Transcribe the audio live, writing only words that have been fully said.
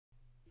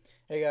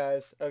Hey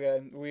guys,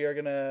 okay, we are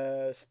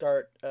gonna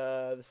start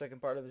the second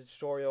part of the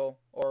tutorial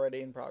already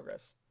in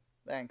progress.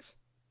 Thanks.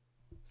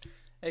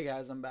 Hey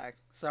guys, I'm back.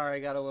 Sorry, I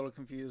got a little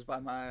confused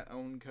by my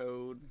own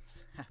code.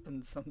 It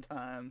happens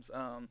sometimes.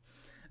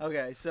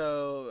 Okay,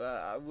 so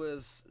I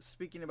was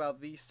speaking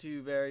about these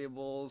two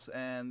variables,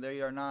 and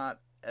they are not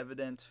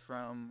evident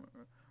from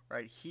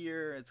right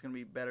here. It's going to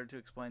be better to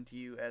explain to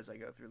you as I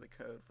go through the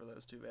code for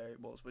those two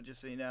variables. But just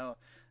so you know,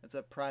 it's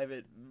a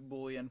private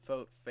Boolean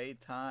float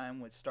fade time,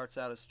 which starts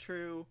out as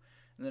true,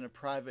 and then a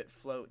private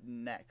float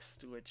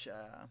next, which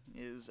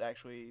is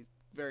actually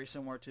very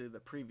similar to the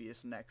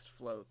previous next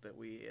float that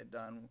we had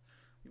done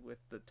with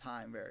the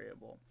time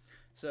variable.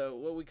 So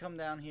what we come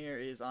down here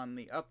is on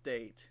the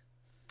update.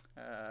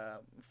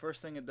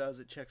 First thing it does,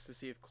 it checks to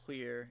see if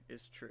clear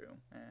is true,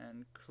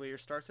 and clear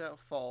starts out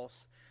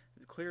false.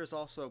 Clear is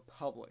also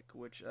public,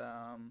 which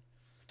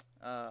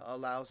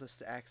allows us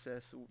to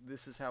access.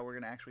 This is how we're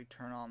going to actually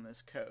turn on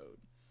this code.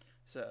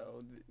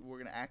 So we're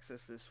going to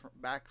access this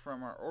back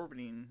from our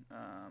orbiting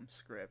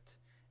script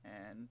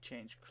and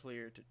change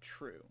clear to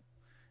true.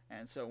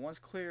 And so once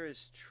clear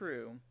is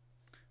true,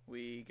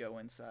 we go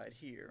inside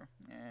here,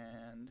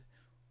 and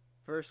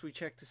first we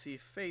check to see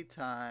if fade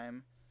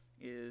time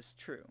is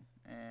true,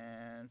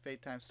 and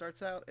fade time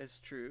starts out as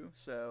true.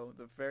 So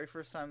the very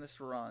first time this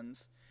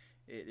runs,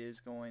 it is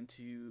going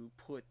to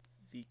put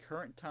the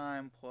current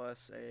time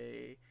plus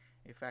a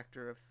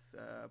factor of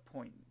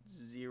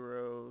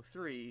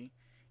 0.03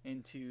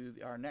 into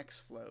our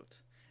next float,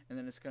 and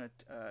then it's going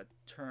to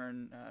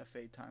turn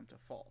fade time to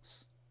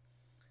false.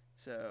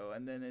 So,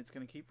 and then it's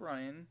going to keep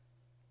running.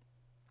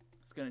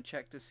 It's going to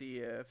check to see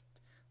if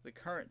the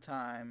current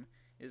time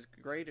is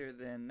greater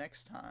than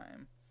next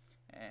time,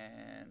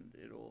 and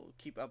it'll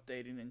keep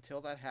updating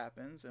until that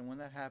happens. And when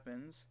that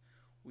happens,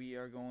 we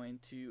are going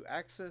to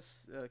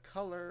access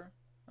color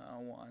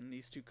one.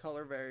 These two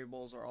color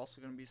variables are also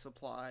going to be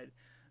supplied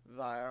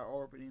via our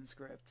orbiting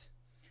script,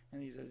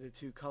 and these are the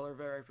two color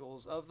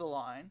variables of the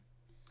line.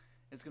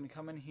 It's going to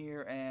come in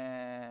here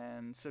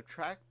and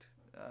subtract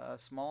a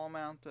small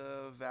amount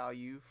of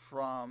value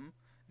from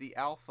the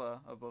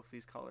alpha of both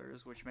these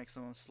colors, which makes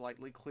them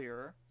slightly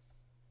clearer.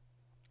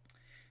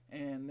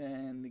 And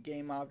then the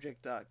game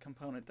object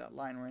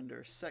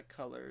component.LineRenderer set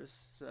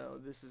colors. So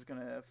this is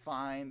going to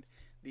find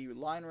the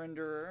line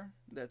renderer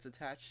that's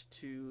attached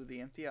to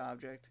the empty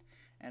object,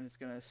 and it's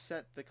going to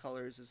set the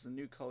colors as the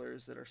new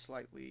colors that are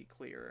slightly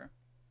clearer.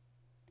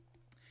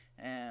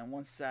 And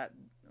once that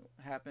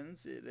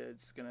happens,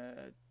 it's going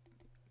to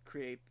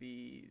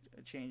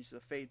change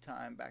the fade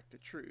time back to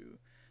true.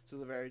 So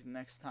the very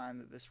next time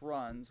that this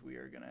runs, we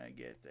are going to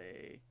get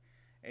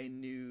a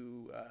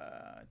new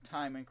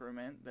time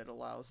increment that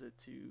allows it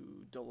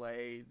to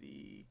delay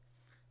the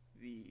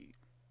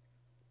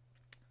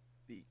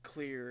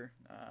clear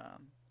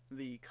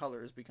the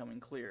colors becoming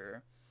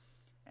clearer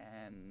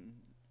and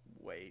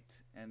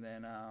wait. And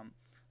then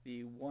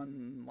the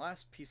one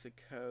last piece of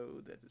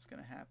code that is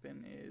going to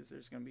happen is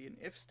there's going to be an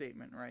if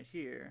statement right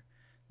here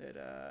that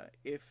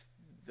if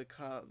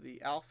the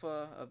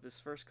alpha of this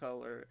first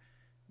color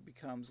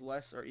becomes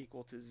less or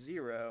equal to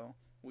 0,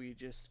 we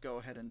just go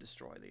ahead and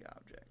destroy the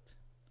object.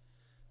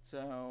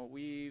 So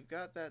we've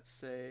got that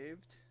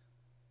saved,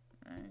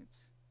 right?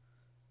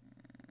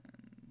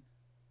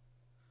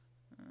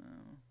 And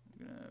I'm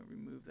gonna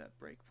remove that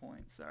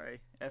breakpoint.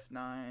 Sorry,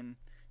 F9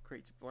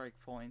 creates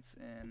breakpoints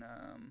in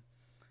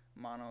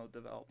mono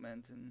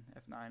development, and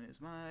F9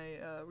 is my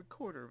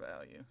recorder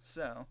value.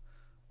 So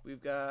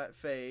we've got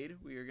fade.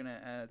 We are going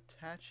to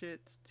attach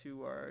it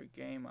to our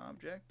game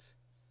object.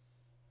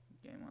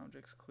 Game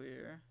object's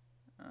clear.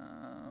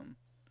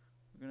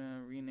 We're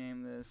going to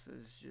rename this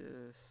as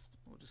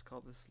we'll just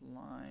call this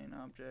line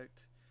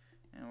object.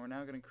 And we're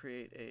now going to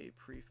create a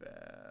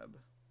prefab.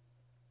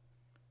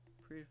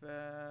 And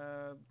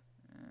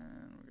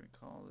we're going to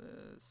call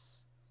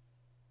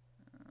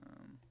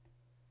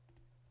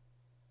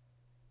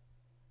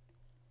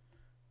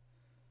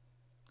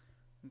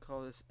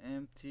this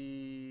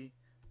empty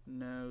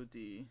node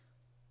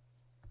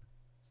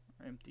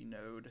or empty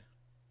node,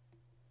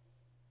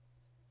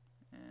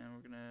 and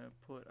we're gonna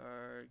put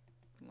our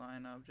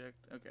line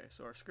object. Okay,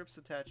 so our script's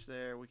attached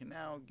there. We can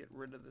now get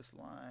rid of this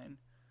line.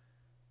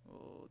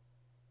 We'll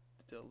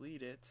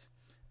delete it,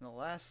 and the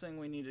last thing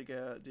we need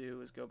to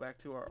do is go back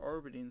to our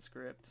orbiting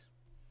script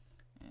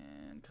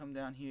and come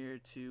down here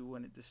to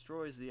when it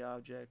destroys the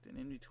object, and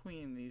in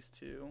between these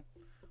two,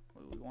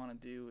 what we want to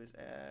do is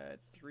add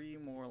 3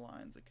 more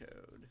lines of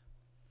code.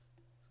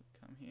 So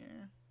come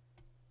here.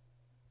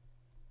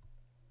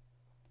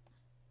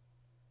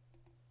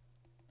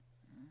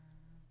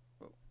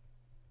 Whoa.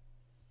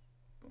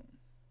 Boom.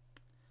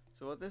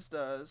 So what this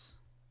does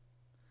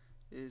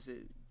is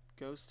it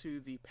goes to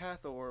the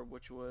path orb,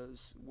 which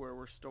was where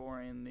we're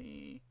storing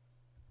the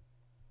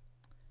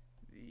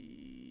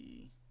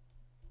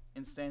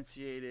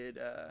instantiated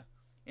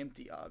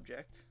empty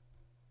object,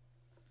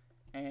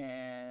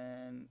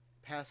 and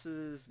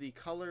passes the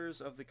colors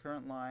of the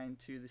current line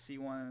to the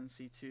C1 and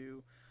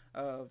C2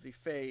 of the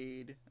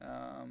fade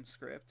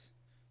script,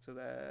 So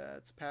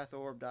that's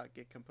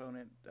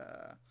pathOrb.getComponent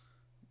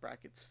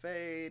brackets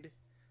fade,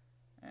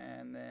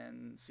 and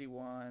then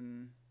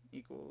C1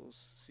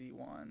 equals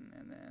C1,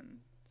 and then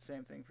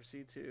same thing for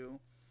C2.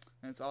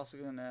 And it's also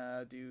going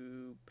to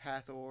do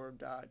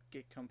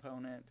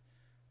pathOrb.getComponent,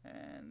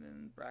 and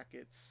then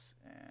brackets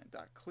and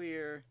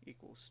 .clear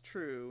equals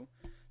true.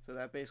 So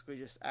that basically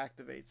just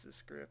activates the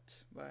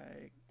script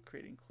by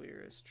creating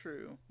clear as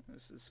true.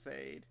 This is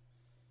fade.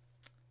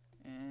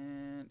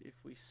 And if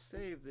we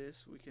save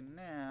this, we can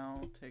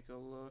now take a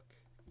look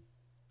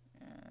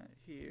at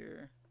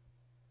here.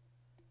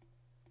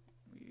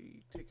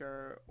 We take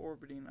our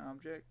orbiting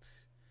object.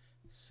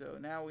 So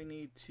now we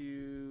need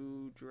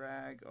to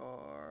drag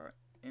our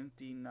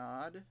empty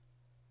node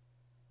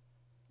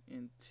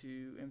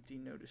into empty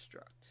no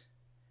destruct.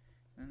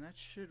 And that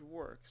should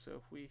work. So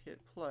if we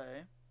hit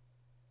play,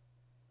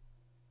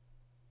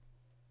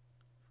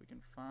 if we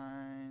can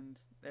find,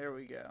 there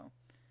we go.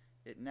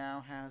 It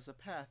now has a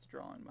path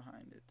drawn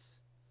behind it.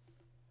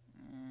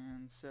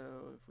 And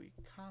so if we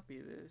copy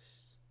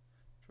this,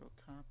 control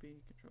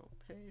copy, control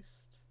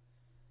paste.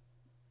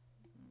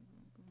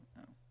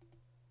 Oh.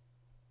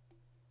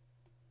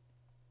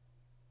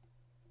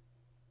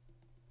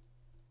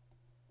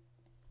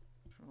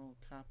 Control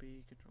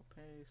copy, control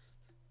paste.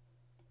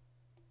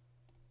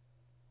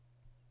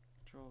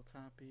 Control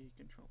copy,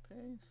 control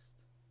paste.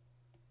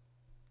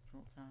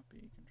 Control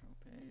copy, control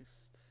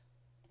paste.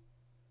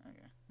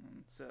 Okay,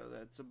 and so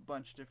that's a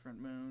bunch of different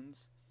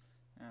moons.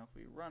 Now if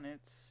we run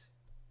it,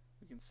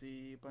 we can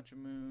see a bunch of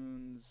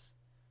moons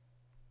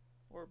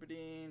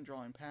orbiting,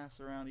 drawing paths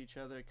around each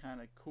other.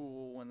 Kind of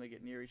cool when they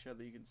get near each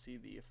other. You can see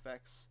the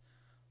effects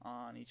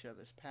on each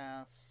other's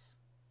paths.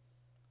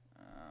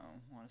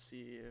 Want to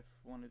see if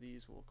one of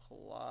these will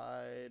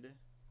collide.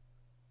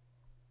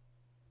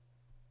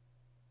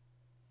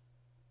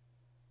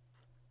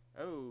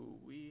 Oh,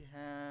 we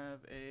have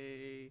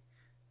a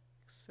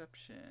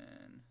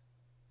exception.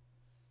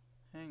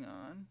 Hang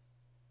on.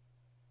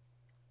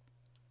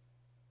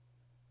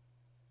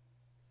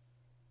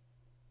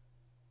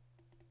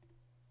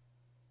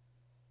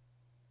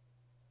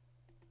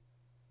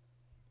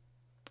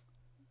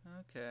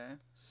 Okay,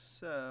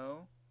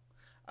 so,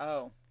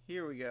 oh,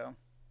 here we go.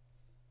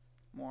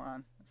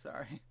 Moron,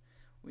 sorry.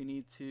 We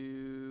need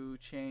to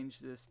change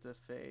this to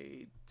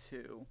fade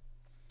 2.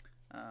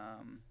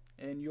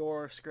 In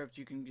your script,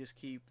 you can just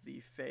keep the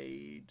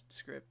fade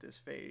script as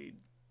fade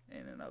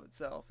in and of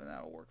itself, and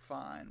that'll work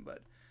fine.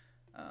 But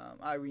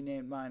I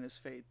renamed mine as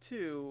fade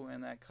 2,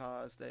 and that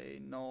caused a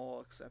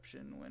null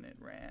exception when it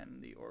ran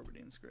the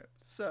orbiting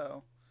script.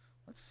 So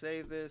let's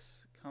save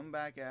this, come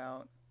back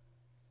out.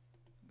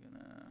 I'm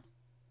gonna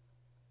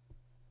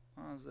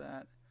pause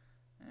that,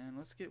 and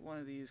let's get one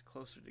of these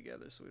closer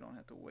together so we don't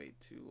have to wait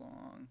too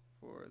long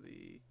for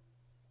the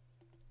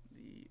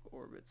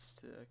orbits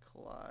to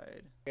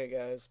collide. Okay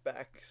guys,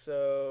 back.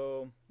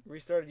 So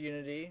restarted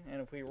Unity,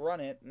 and if we run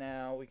it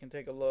now, we can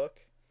take a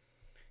look,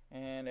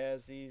 and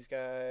as these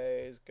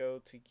guys go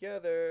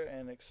together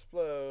and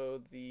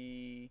explode,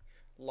 the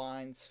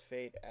lines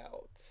fade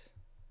out.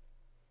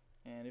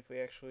 And if we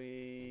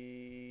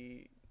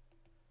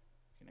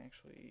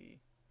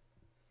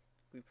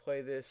we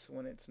play this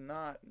when it's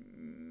not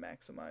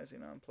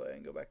maximizing on play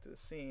and go back to the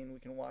scene, we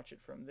can watch it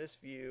from this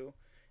view,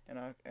 and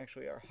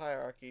actually our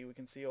hierarchy, we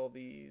can see all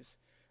these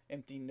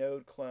empty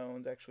node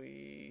clones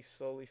actually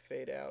slowly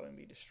fade out and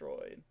be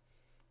destroyed,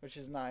 which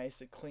is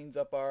nice. It cleans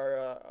up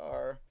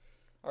our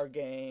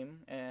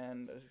game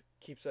and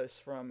keeps us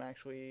from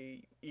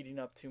actually eating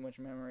up too much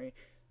memory.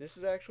 This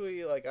is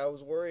actually, like, I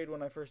was worried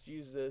when I first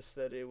used this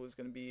that it was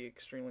going to be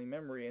extremely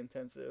memory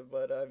intensive,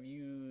 but I've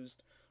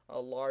used a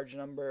large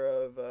number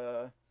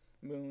of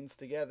moons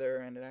together,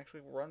 and it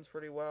actually runs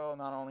pretty well,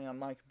 not only on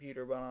my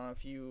computer but on a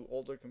few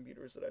older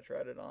computers that I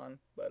tried it on.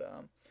 But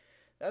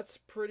that's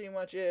pretty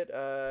much it.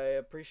 I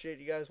appreciate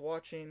you guys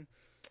watching.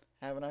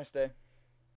 Have a nice day.